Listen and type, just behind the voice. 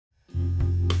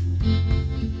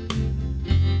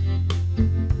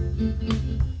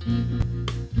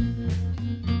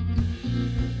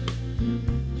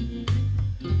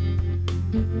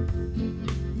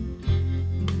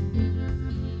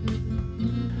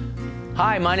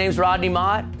Hi, my name's Rodney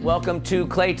Mott. Welcome to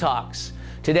Clay Talks.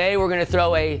 Today we're going to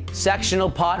throw a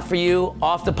sectional pot for you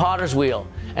off the potter's wheel.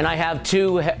 And I have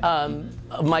two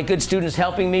of my good students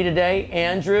helping me today.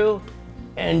 Andrew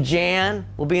and Jan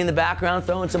will be in the background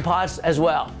throwing some pots as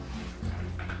well.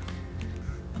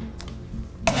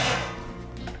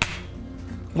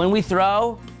 When we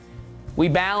throw, we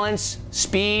balance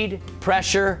speed,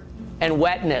 pressure, and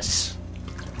wetness.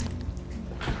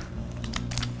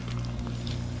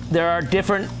 There are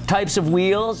different types of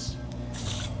wheels.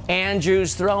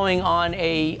 Andrew's throwing on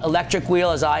an electric wheel,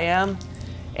 as I am,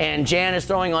 and Jan is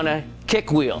throwing on a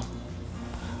kick wheel.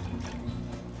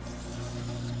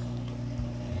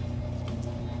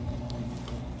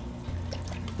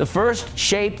 The first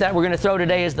shape that we're going to throw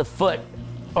today is the foot,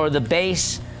 or the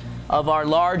base of our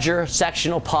larger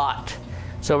sectional pot.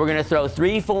 So we're going to throw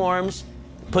three forms,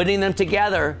 putting them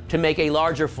together to make a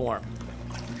larger form.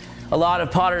 A lot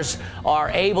of potters are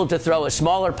able to throw a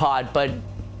smaller pot, but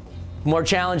more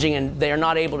challenging, and they are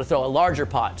not able to throw a larger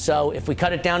pot. So if we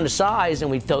cut it down to size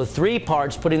and we throw three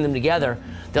parts, putting them together,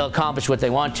 they'll accomplish what they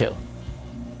want to.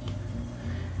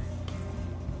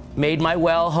 Made my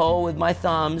well hole with my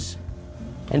thumbs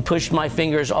and pushed my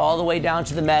fingers all the way down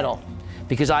to the metal,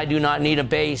 because I do not need a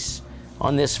base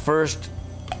on this first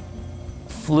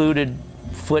fluted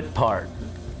foot part.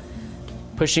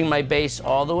 Pushing my base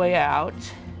all the way out,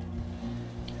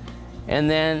 and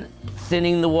then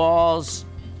thinning the walls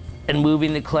and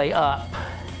moving the clay up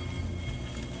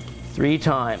 3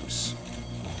 times.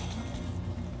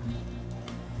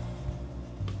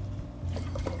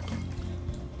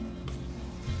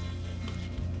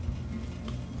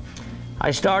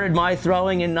 I started my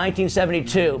throwing in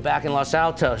 1972 back in Los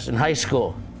Altos in high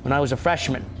school when I was a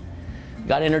freshman.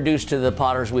 Got introduced to the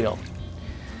potter's wheel.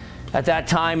 At that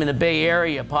time in the Bay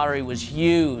Area, pottery was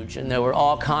huge, and there were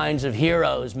all kinds of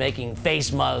heroes making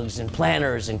face mugs and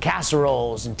planters and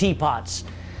casseroles and teapots.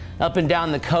 Up and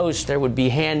down the coast, there would be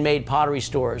handmade pottery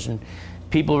stores, and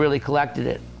people really collected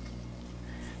it.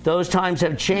 Those times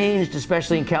have changed,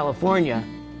 especially in California.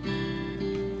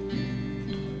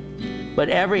 But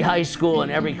every high school and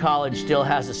every college still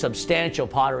has a substantial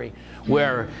pottery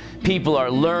where people are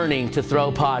learning to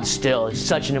throw pots still. It's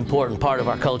such an important part of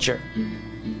our culture.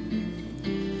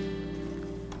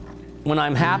 When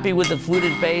I'm happy with the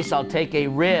fluted base, I'll take a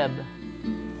rib,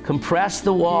 compress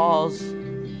the walls,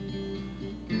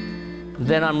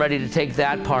 then I'm ready to take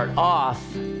that part off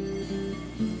and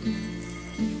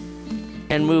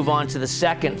move on to the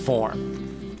second form.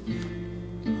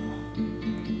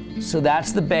 So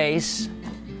that's the base.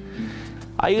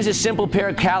 I use a simple pair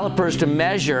of calipers to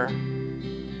measure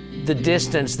the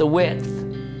distance, the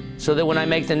width, so that when I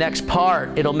make the next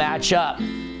part, it'll match up.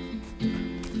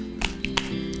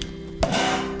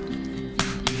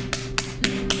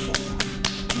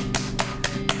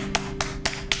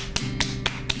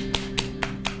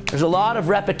 There's a lot of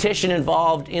repetition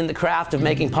involved in the craft of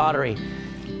making pottery.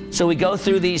 So we go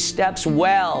through these steps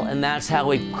well, and that's how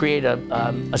we create a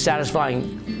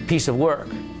satisfying piece of work.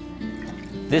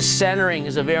 This centering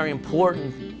is a very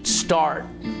important start,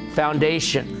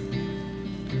 foundation.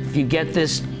 If you get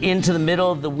this into the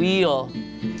middle of the wheel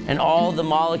and all the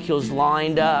molecules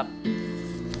lined up,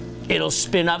 it'll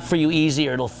spin up for you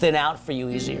easier, it'll thin out for you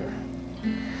easier.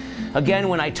 Again,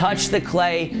 when I touch the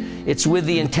clay, it's with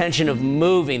the intention of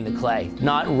moving the clay,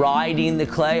 not riding the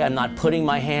clay. I'm not putting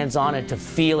my hands on it to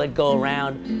feel it go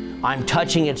around. I'm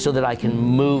touching it so that I can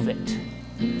move it.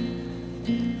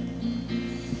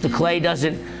 The clay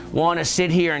doesn't want to sit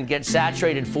here and get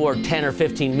saturated for 10 or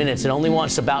 15 minutes. It only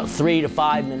wants about 3 to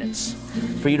 5 minutes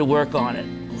for you to work on it.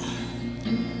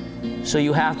 So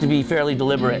you have to be fairly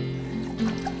deliberate.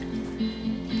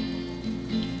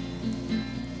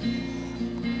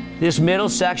 This middle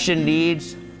section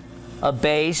needs a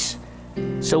base,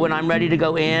 so when I'm ready to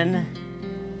go in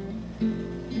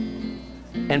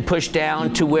and push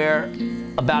down to where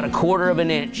about 1/4 of an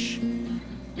inch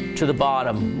to the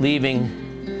bottom, leaving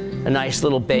a nice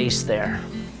little base there.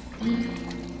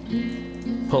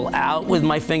 Pull out with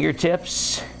my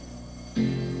fingertips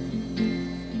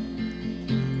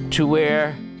to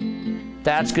where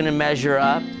that's going to measure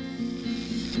up.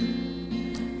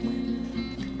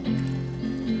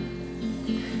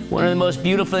 One of the most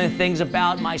beautiful things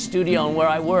about my studio and where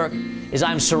I work is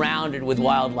I'm surrounded with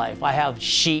wildlife. I have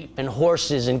sheep and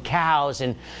horses and cows,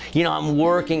 and I'm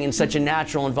working in such a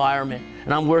natural environment,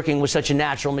 and I'm working with such a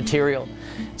natural material.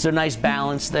 It's a nice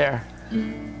balance there.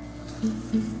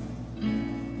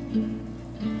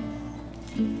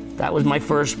 That was my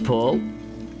first pull.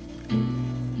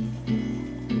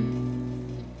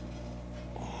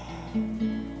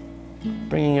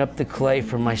 Bringing up the clay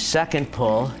for my second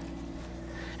pull.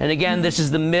 And again, this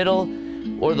is the middle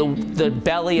or the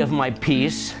belly of my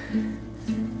piece.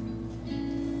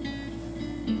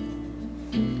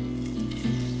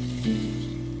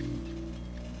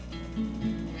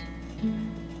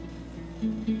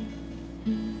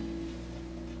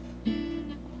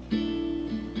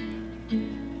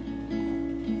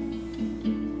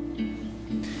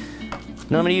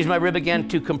 Now I'm going to use my rib again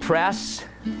to compress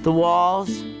the walls,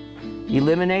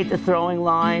 eliminate the throwing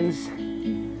lines.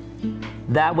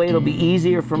 That way it'll be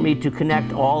easier for me to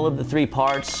connect all of the three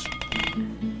parts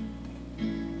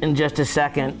in just a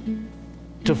second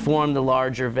to form the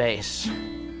larger vase.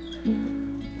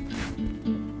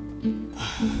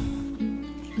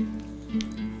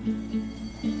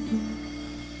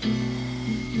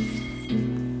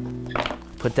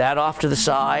 Put that off to the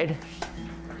side.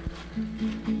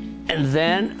 And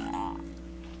then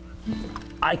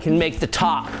I can make the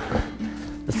top,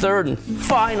 the third and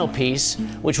final piece,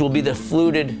 which will be the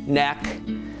fluted neck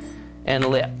and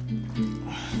lip.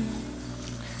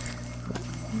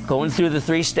 Going through the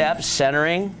 3 steps,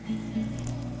 centering,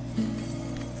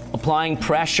 applying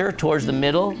pressure towards the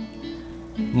middle,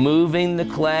 moving the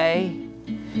clay,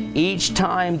 each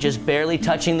time just barely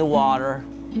touching the water,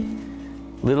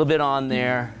 a little bit on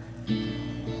there.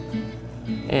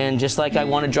 And just like I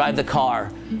want to drive the car,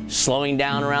 slowing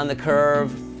down around the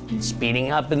curve,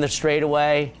 speeding up in the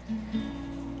straightaway,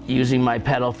 using my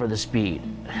pedal for the speed.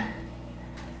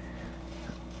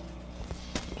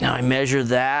 Now I measure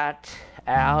that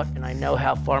out, and I know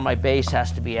how far my base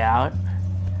has to be out.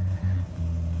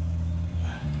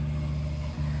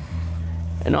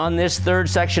 And on this third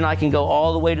section, I can go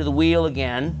all the way to the wheel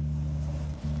again,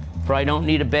 for I don't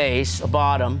need a base, a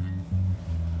bottom.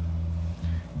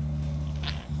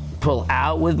 Pull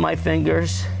out with my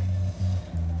fingers,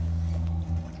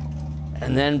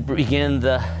 and then begin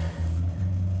the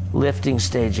lifting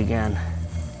stage again.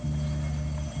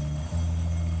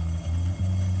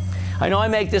 I know I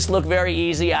make this look very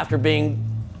easy after being,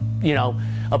 you know,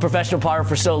 a professional potter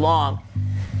for so long.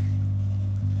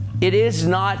 It is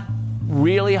not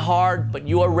really hard, but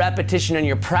your repetition and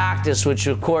your practice, which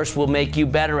of course will make you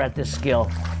better at this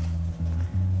skill.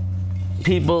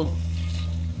 People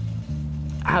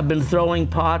have been throwing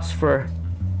pots for,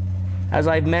 as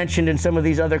I've mentioned in some of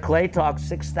these other clay talks,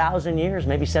 6,000 years,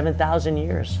 maybe 7,000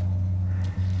 years.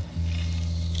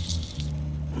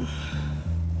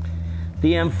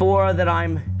 The amphora that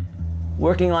I'm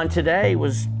working on today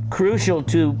was crucial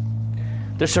to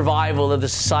the survival of the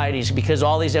societies, because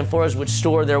all these amphoras would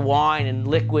store their wine and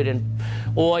liquid and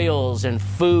oils and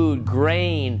food,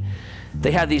 grain.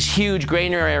 They had these huge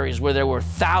granary areas where there were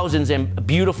thousands of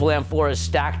beautiful amphoras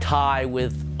stacked high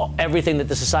with everything that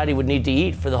the society would need to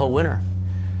eat for the whole winter.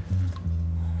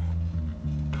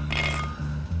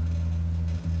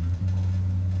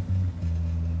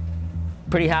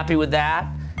 Pretty happy with that.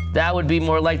 That would be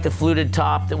more like the fluted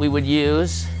top that we would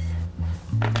use.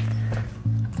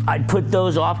 I'd put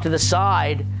those off to the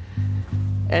side,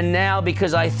 and now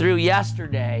because I threw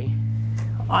yesterday,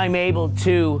 I'm able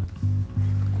to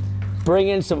bring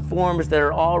in some forms that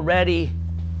are already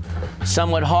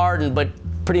somewhat hardened, but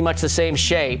pretty much the same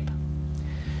shape.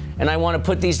 And I want to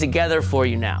put these together for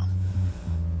you now.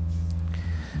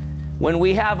 When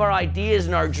we have our ideas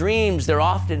and our dreams, they're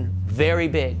often very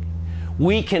big.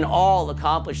 We can all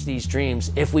accomplish these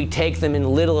dreams if we take them in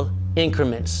little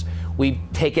increments. We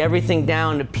take everything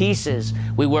down to pieces.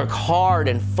 We work hard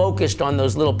and focused on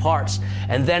those little parts.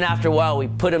 And then after a while, we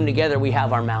put them together, we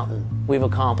have our mountain. We've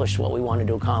accomplished what we wanted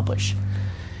to accomplish.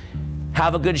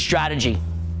 Have a good strategy.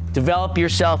 Develop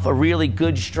yourself a really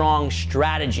good, strong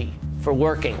strategy for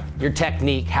working, your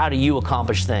technique. How do you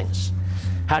accomplish things?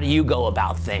 How do you go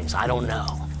about things? I don't know.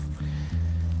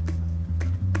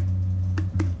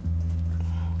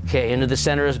 Okay, into the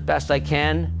center as best I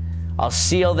can. I'll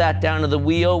seal that down to the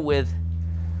wheel with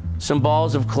some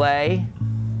balls of clay.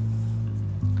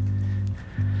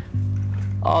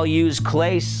 I'll use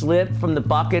clay slip from the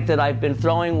bucket that I've been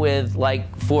throwing with,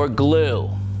 like for glue.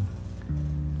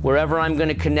 Wherever I'm going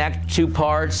to connect 2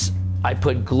 parts, I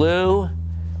put glue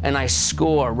and I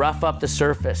score, rough up the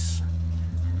surface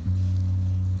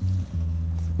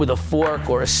with a fork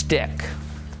or a stick.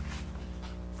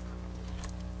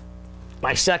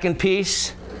 My second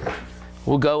piece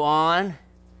will go on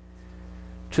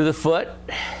to the foot.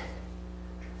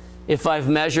 If I've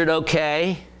measured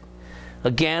okay,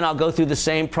 again, I'll go through the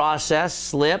same process,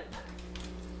 slip,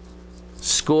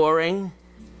 scoring,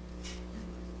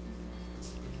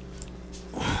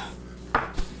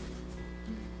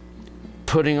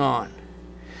 putting on.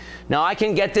 Now I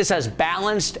can get this as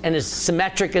balanced and as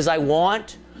symmetric as I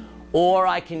want, or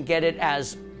I can get it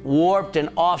as warped and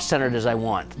off-centered as I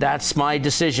want. That's my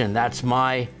decision. That's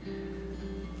my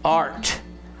art.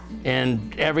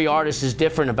 And every artist is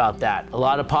different about that. A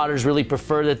lot of potters really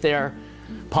prefer that their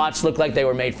pots look like they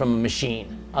were made from a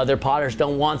machine. Other potters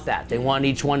don't want that. They want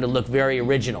each one to look very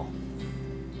original.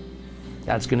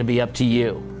 That's going to be up to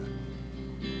you.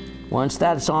 Once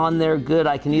that's on there good,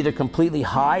 I can either completely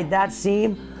hide that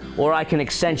seam or I can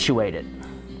accentuate it.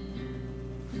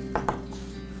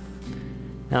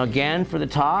 Now again, for the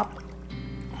top,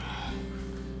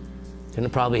 I'm gonna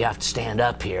probably have to stand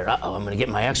up here. Uh-oh, I'm gonna get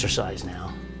my exercise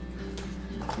now.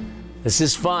 This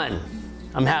is fun.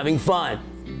 I'm having fun.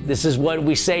 This is what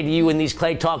we say to you in these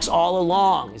clay talks all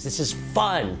along. This is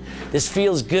fun. This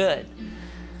feels good.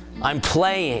 I'm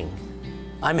playing.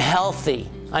 I'm healthy.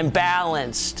 I'm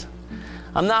balanced.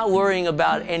 I'm not worrying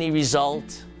about any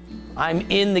result. I'm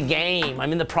in the game.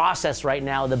 I'm in the process right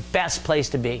now, the best place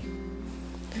to be.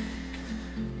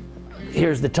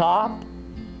 Here's the top.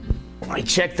 I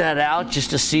check that out just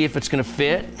to see if it's gonna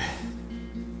fit.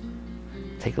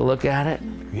 Take a look at it.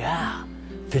 Yeah,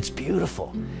 fits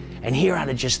beautiful. And here, out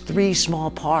of just 3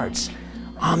 small parts,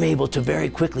 I'm able to very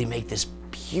quickly make this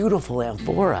beautiful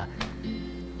amphora.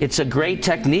 It's a great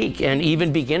technique, and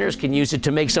even beginners can use it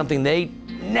to make something they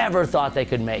never thought they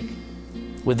could make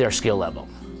with their skill level.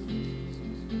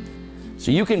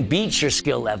 So you can beat your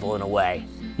skill level in a way.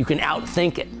 You can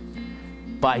outthink it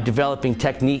by developing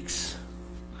techniques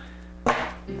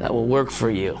that will work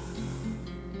for you.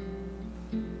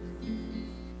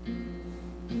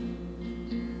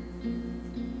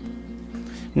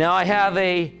 Now I have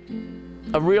a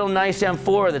real nice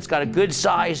amphora that's got a good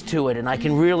size to it, and I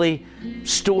can really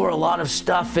store a lot of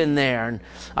stuff in there. And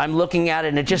I'm looking at it,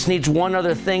 and it just needs one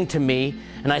other thing to me,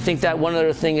 and I think that one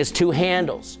other thing is 2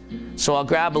 handles. So I'll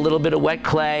grab a little bit of wet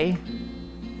clay,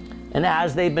 and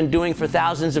as they've been doing for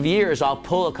thousands of years, I'll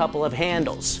pull a couple of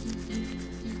handles.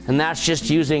 And that's just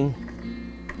using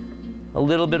a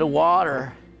little bit of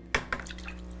water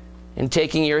and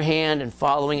taking your hand and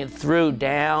following it through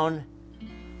down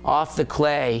off the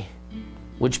clay,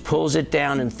 which pulls it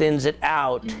down and thins it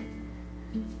out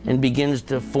and begins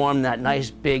to form that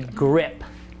nice big grip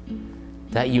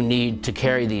that you need to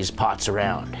carry these pots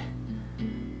around.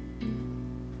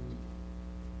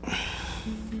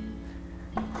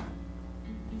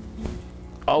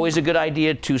 Always a good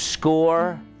idea to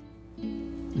score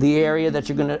the area that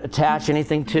you're going to attach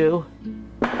anything to.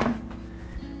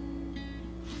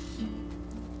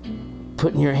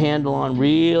 Putting your handle on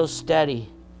real steady,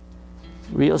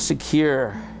 real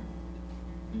secure.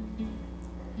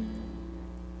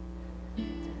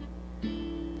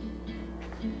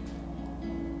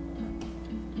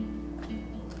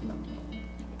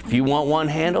 If you want 1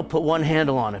 handle, put 1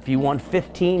 handle on. If you want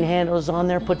 15 handles on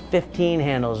there, put 15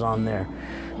 handles on there.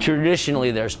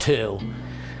 Traditionally, there's 2.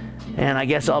 And I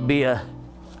guess I'll be a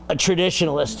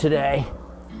traditionalist today.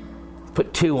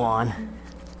 Put 2 on.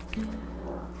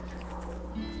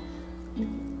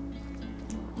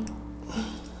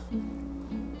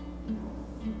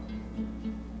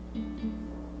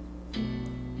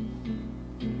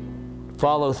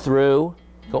 Follow through,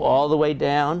 go all the way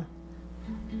down.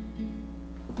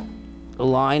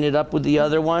 Line it up with the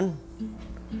other one.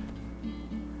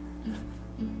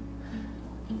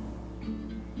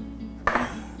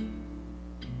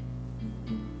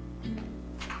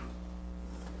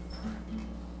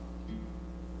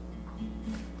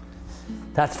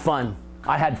 That's fun.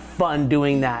 I had fun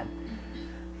doing that.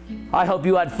 I hope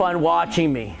you had fun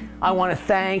watching me. I want to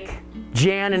thank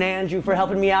Jan and Andrew for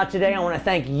helping me out today. I want to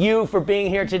thank you for being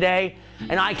here today.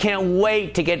 And I can't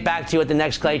wait to get back to you at the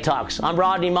next Clay Talks. I'm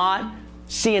Rodney Mott.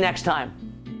 See you next time.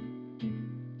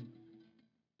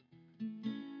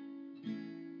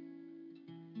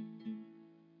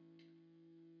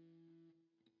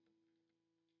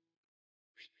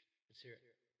 Let's hear it.